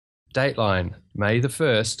Dateline, May the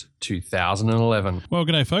 1st, 2011. Well,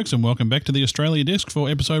 g'day folks, and welcome back to the Australia Desk for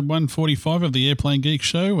episode 145 of the Airplane Geek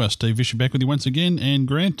Show. Steve Fisher back with you once again, and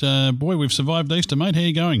Grant, boy, we've survived Easter, mate. How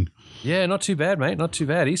you going? Yeah, not too bad, mate. Not too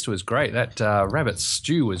bad. Easter was great. That rabbit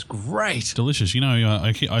stew was great. Delicious. You know,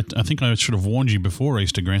 I think I should have warned you before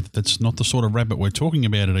Easter, Grant, that that's not the sort of rabbit we're talking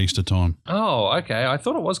about at Easter time. Oh, okay. I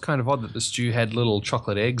thought it was kind of odd that the stew had little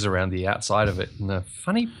chocolate eggs around the outside of it in a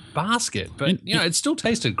funny basket, but, it still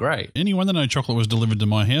tasted great. Anyone that no chocolate was delivered to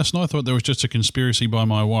my house, and I thought there was just a conspiracy by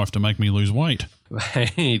my wife to make me lose weight.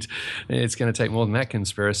 Mate, it's going to take more than that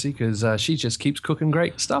conspiracy because she just keeps cooking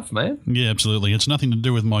great stuff, man. Yeah, absolutely. It's nothing to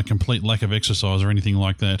do with my complete lack of exercise or anything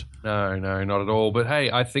like that. No, not at all. But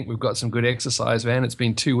hey, I think we've got some good exercise, man. It's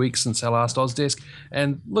been 2 weeks since our last Ozdesk,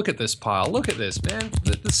 and look at this pile. Look at this, man.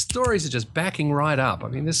 The stories are just backing right up. I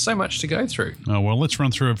mean, there's so much to go through. Oh, well, let's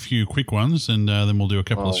run through a few quick ones, and then we'll do a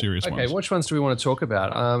couple of serious ones. Okay, which ones do we want to talk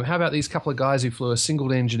about? How about these couple of guys who flew a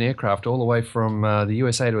single-engine aircraft all the way from the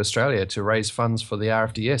USA to Australia to raise funds for the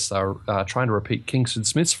RFDS? They were trying to repeat Kingsford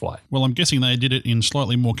Smith's flight. Well, I'm guessing they did it in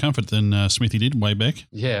slightly more comfort than Smithy did way back.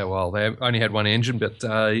 Yeah, well, they only had one engine, but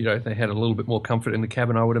they had a little bit more comfort in the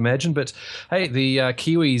cabin, I would imagine. But hey, the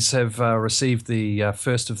Kiwis have received the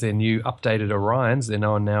first of their new updated Orions. They're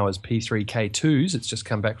known now as P-3K2s. It's just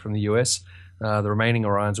come back from the US. The remaining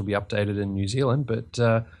Orions will be updated in New Zealand,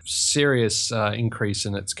 but serious increase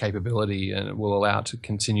in its capability, and it will allow it to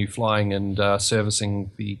continue flying and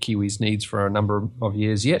servicing the Kiwis' needs for a number of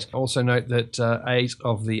years yet. Also note that 8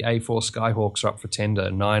 of the A-4 Skyhawks are up for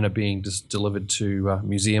tender. 9 are being delivered to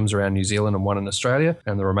museums around New Zealand and 1 in Australia,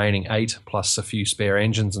 and the remaining 8, plus a few spare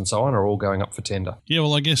engines and so on, are all going up for tender. Yeah,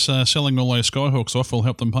 well, I guess selling all those Skyhawks off will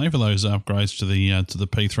help them pay for those upgrades to the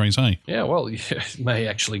P3s, hey? Yeah, well, it may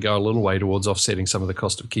actually go a little way towards offsetting some of the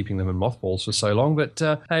cost of keeping them in mothballs for so long. But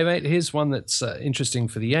hey, mate, here's one that's interesting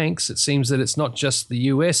for the Yanks. It seems that it's not just the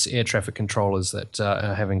US air traffic controllers that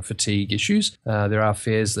are having fatigue issues. There are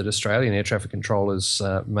fears that Australian air traffic controllers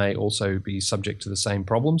may also be subject to the same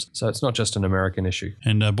problems. So it's not just an American issue.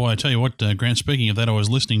 And boy, I tell you what, Grant, speaking of that, I was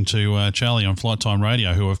listening to Charlie on Flight Time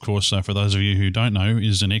Radio, who, of course, for those of you who don't know,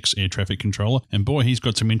 is an ex-air traffic controller. And boy, he's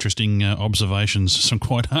got some interesting observations, some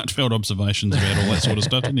quite heartfelt observations about all that sort of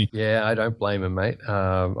stuff, didn't he? Yeah, I don't blame him, mate.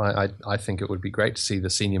 I think it would be great to see the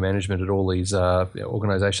senior management at all these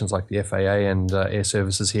organisations like the FAA and Air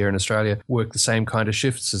Services here in Australia work the same kind of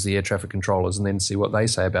shifts as the air traffic controllers, and then see what they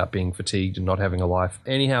say about being fatigued and not having a life.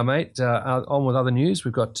 Anyhow, mate, on with other news.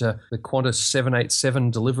 We've got the Qantas 787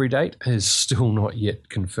 delivery date is still not yet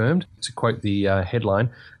confirmed. To quote the headline,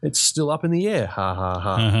 it's still up in the air. Ha, ha,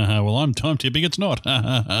 ha. Well, I'm tipping it's not.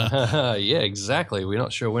 Yeah, exactly. We're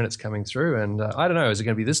not sure when it's coming through, and I don't know, is it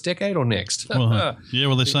going to be this decade or next? Well,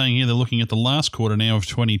 they're saying here they're looking at the last quarter now of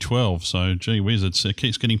 2012, so gee whiz, it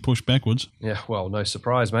keeps getting pushed backwards. Yeah, well, no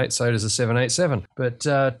surprise, mate. So does the 787.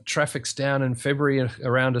 But traffic's down in February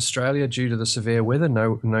around Australia due to the severe weather.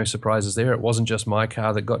 No surprises there. It wasn't just my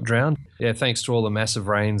car that got drowned. Yeah, thanks to all the massive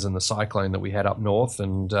rains and the cyclone that we had up north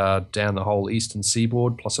and down the whole eastern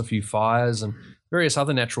seaboard, plus a few fires and various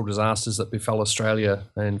other natural disasters that befell Australia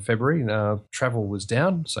in February. Travel was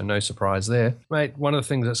down, so no surprise there. Mate, one of the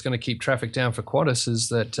things that's going to keep traffic down for Qantas is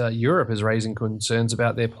that Europe is raising concerns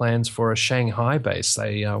about their plans for a Shanghai base.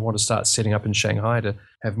 They want to start setting up in Shanghai to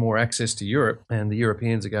have more access to Europe, and the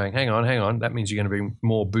Europeans are going, hang on, that means you're going to bring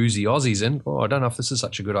more boozy Aussies in. Oh, I don't know if this is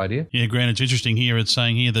such a good idea. Yeah, Grant, it's interesting here. It's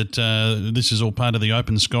saying here that this is all part of the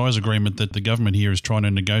Open Skies agreement that the government here is trying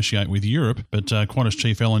to negotiate with Europe, but Qantas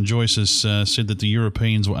chief Alan Joyce has said that the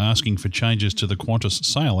Europeans were asking for changes to the Qantas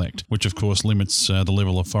Sale Act, which of course limits the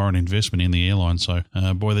level of foreign investment in the airline. So,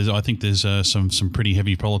 I think there's some pretty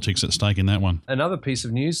heavy politics at stake in that one. Another piece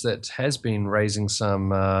of news that has been raising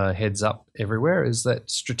some heads up everywhere is that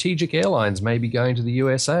Strategic Airlines may be going to the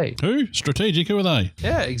USA. Who? Strategic? Who are they?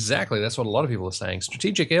 Yeah, exactly. That's what a lot of people are saying.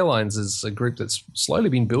 Strategic Airlines is a group that's slowly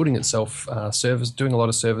been building itself, doing a lot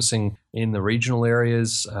of servicing in the regional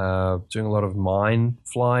areas, doing a lot of mine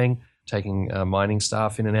flying, taking mining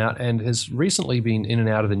staff in and out, and has recently been in and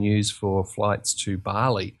out of the news for flights to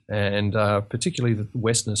Bali, and particularly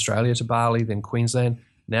Western Australia to Bali, then Queensland.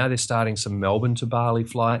 Now they're starting some Melbourne to Bali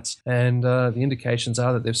flights, and the indications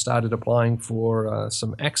are that they've started applying for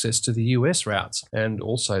some access to the US routes, and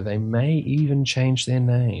also they may even change their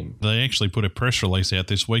name. They actually put a press release out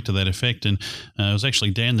this week to that effect, and it was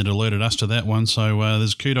actually Dan that alerted us to that one, so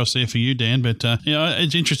there's kudos there for you, Dan. But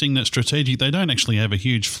it's interesting that Strategic, they don't actually have a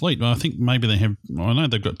huge fleet. I think maybe they have, I know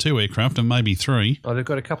they've got 2 aircraft and maybe 3. Oh, they've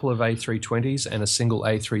got a couple of A320s and a single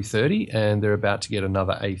A330, and they're about to get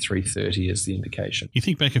another A330 as the indication. You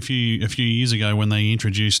think back a few years ago when they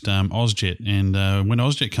introduced Ozjet, and when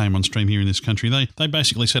Ozjet came on stream here in this country, they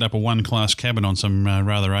basically set up a one-class cabin on some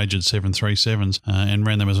rather aged 737s and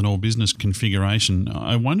ran them as an all-business configuration.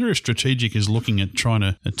 I wonder if Strategic is looking at trying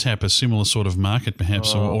to tap a similar sort of market,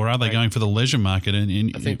 perhaps, or are they going for the leisure market?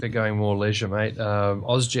 I think they're going more leisure, mate.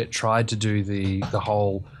 Ozjet tried to do the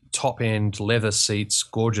whole top-end leather seats,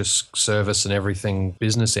 gorgeous service and everything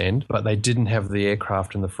business end, but they didn't have the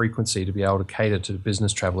aircraft and the frequency to be able to cater to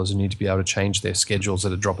business travellers who need to be able to change their schedules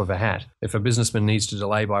at a drop of a hat. If a businessman needs to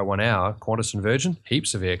delay by 1 hour, Qantas and Virgin,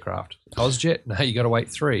 heaps of aircraft. Ozjet, no, you got to wait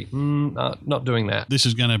 3. Not doing that. This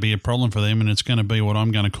is going to be a problem for them, and it's going to be what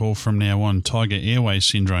I'm going to call from now on Tiger Airways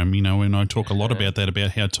syndrome. You know, and I talk a lot about that,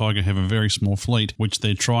 about how Tiger have a very small fleet, which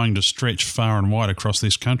they're trying to stretch far and wide across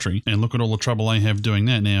this country. And look at all the trouble they have doing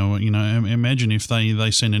that now. You know, imagine if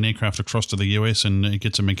they send an aircraft across to the US and it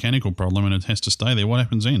gets a mechanical problem and it has to stay there. What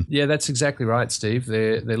happens then? Yeah, that's exactly right, Steve.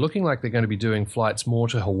 They're looking like they're going to be doing flights more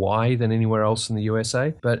to Hawaii than anywhere else in the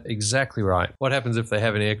USA, but exactly right. What happens if they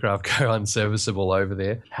have an aircraft go unserviceable over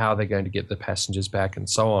there? How are they going to get the passengers back and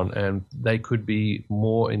so on? And they could be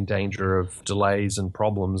more in danger of delays and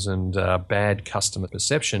problems and bad customer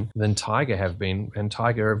perception than Tiger have been. And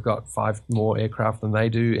Tiger have got 5 more aircraft than they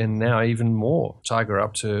do, and now even more. Tiger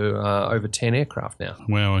up to over 10 aircraft now.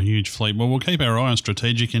 Wow, a huge fleet. Well, we'll keep our eye on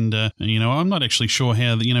Strategic, and I'm not actually sure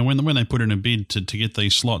how when they put in a bid to get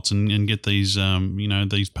these slots and get these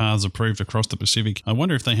these paths approved across the Pacific. I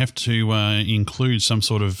wonder if they have to include some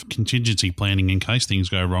sort of contingency planning in case things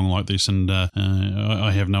go wrong like this. And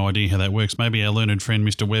I have no idea how that works. Maybe our learned friend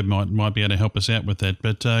Mr. Webb might be able to help us out with that.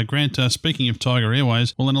 But Grant, speaking of Tiger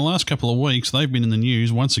Airways, well, in the last couple of weeks they've been in the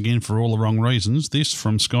news once again for all the wrong reasons. This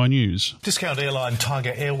from Sky News. Discount airline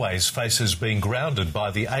Tiger Airways faces being grounded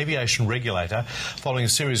by the aviation regulator following a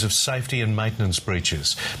series of safety and maintenance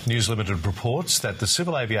breaches. News Limited reports that the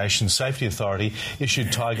Civil Aviation Safety Authority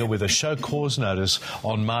issued Tiger with a show cause notice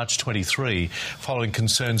on March 23 following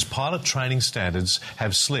concerns pilot training standards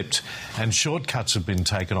have slipped and shortcuts have been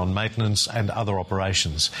taken on maintenance and other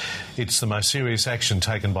operations. It's the most serious action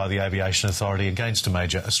taken by the Aviation Authority against a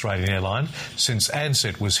major Australian airline since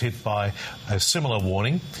Ansett was hit by a similar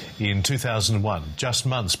warning in 2001, just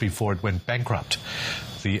months before it went bankrupt.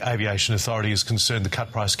 The Aviation Authority is concerned the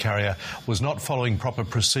cut-price carrier was not following proper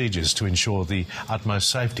procedures to ensure the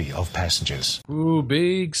utmost safety of passengers. Ooh,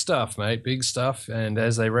 big stuff, mate, big stuff. And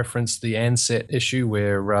as they referenced the Ansett issue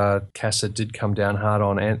where CASA did come down hard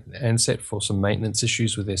on Ansett for some maintenance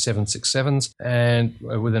issues with their 767s, and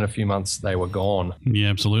within a few months they were gone. Yeah,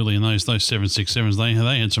 absolutely. And those 767s,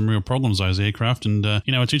 they had some real problems, those aircraft. And,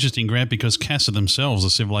 it's interesting, Grant, because CASA themselves,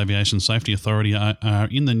 the Civil Aviation Safety Authority, are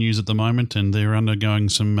in the news at the moment, and they're undergoing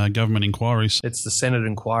some government inquiries. It's the Senate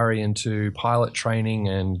inquiry into pilot training,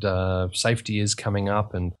 and safety is coming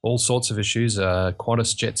up, and all sorts of issues.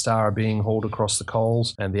 Qantas Jetstar are being hauled across the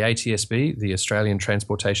coals, and the ATSB, the Australian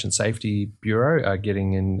Transportation Safety Bureau, are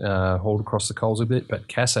getting hauled across the coals a bit, but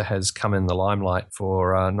CASA has come in the limelight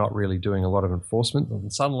for not really doing a lot of enforcement,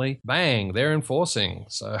 and suddenly, bang, they're enforcing.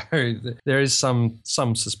 So there is some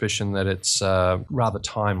suspicion that it's rather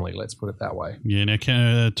timely, let's put it that way. Yeah, now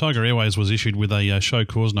Tiger Airways was issued with a show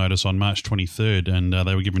cause notice on March 23rd, and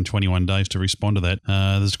they were given 21 days to respond to that.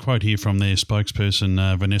 There's a quote here from their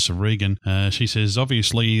spokesperson, Vanessa Regan. She says,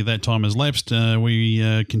 obviously that time has lapsed.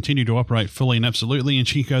 We continue to operate fully and absolutely, and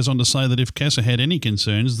she goes on to say that if CASA had any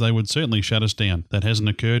concerns, they would certainly shut us down. That hasn't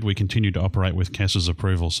occurred. We continue to operate with CASA's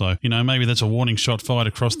approval. So, maybe that's a warning shot fired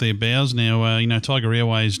across their bows. Now, Tiger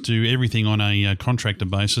Airways do everything on a contractor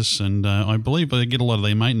basis, and I believe they get a lot of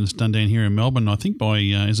their maintenance done down here in Melbourne. I think by,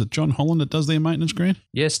 is it John Holland that does their maintenance, Grant?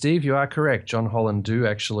 Yes, Steve, you are correct. John Holland do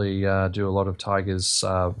actually do a lot of Tiger's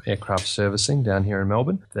aircraft servicing down here in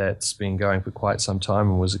Melbourne. That's been going for quite some time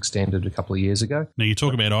and was extended a couple of years ago. Now, you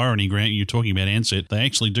talk about irony, Grant. You're talking about Ansett. They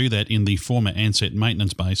actually do that in the former Ansett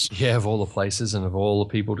maintenance base. Yeah, of all the places and of all the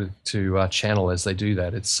people to channel as they do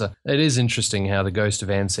that. It is interesting how the ghost of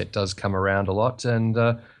Ansett does come around a lot. And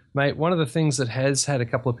mate, one of the things that has had a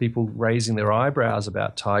couple of people raising their eyebrows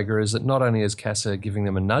about Tiger is that not only is CASA giving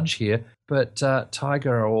them a nudge here, but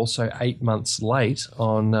Tiger are also 8 months late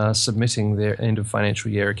on submitting their end of financial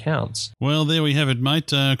year accounts. Well, there we have it,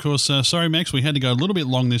 mate. Of course, sorry, Max, we had to go a little bit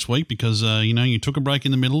long this week because, you took a break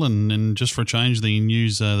in the middle and just for a change, the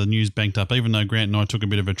news banked up, even though Grant and I took a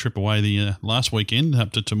bit of a trip away the last weekend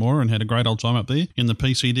up to Timor and had a great old time up there in the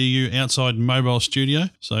PCDU outside mobile studio.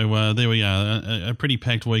 So there we are, a pretty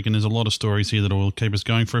packed week, and there's a lot of stories here that will keep us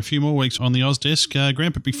going for a few more weeks on the Oz Desk.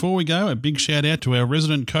 Grant, but before we go, a big shout out to our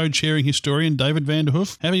resident code sharing historian, David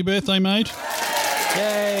Vanderhoof. Happy birthday, mate.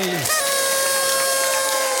 Yay!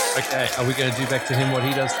 Okay, are we going to do back to him what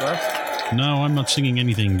he does to us? No, I'm not singing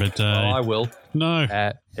anything, but... I will. No.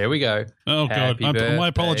 Here we go. Oh, God. My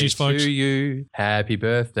apologies, folks. To you. Happy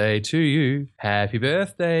birthday to you. Happy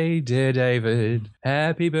birthday, dear David.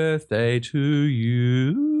 Happy birthday to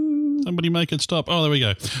you. Somebody make it stop. Oh, there we go.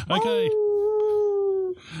 Okay.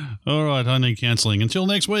 Oh. All right, I need cancelling. Until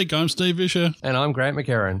next week, I'm Steve Vischer. And I'm Grant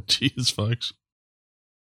McCarran. Cheers, folks.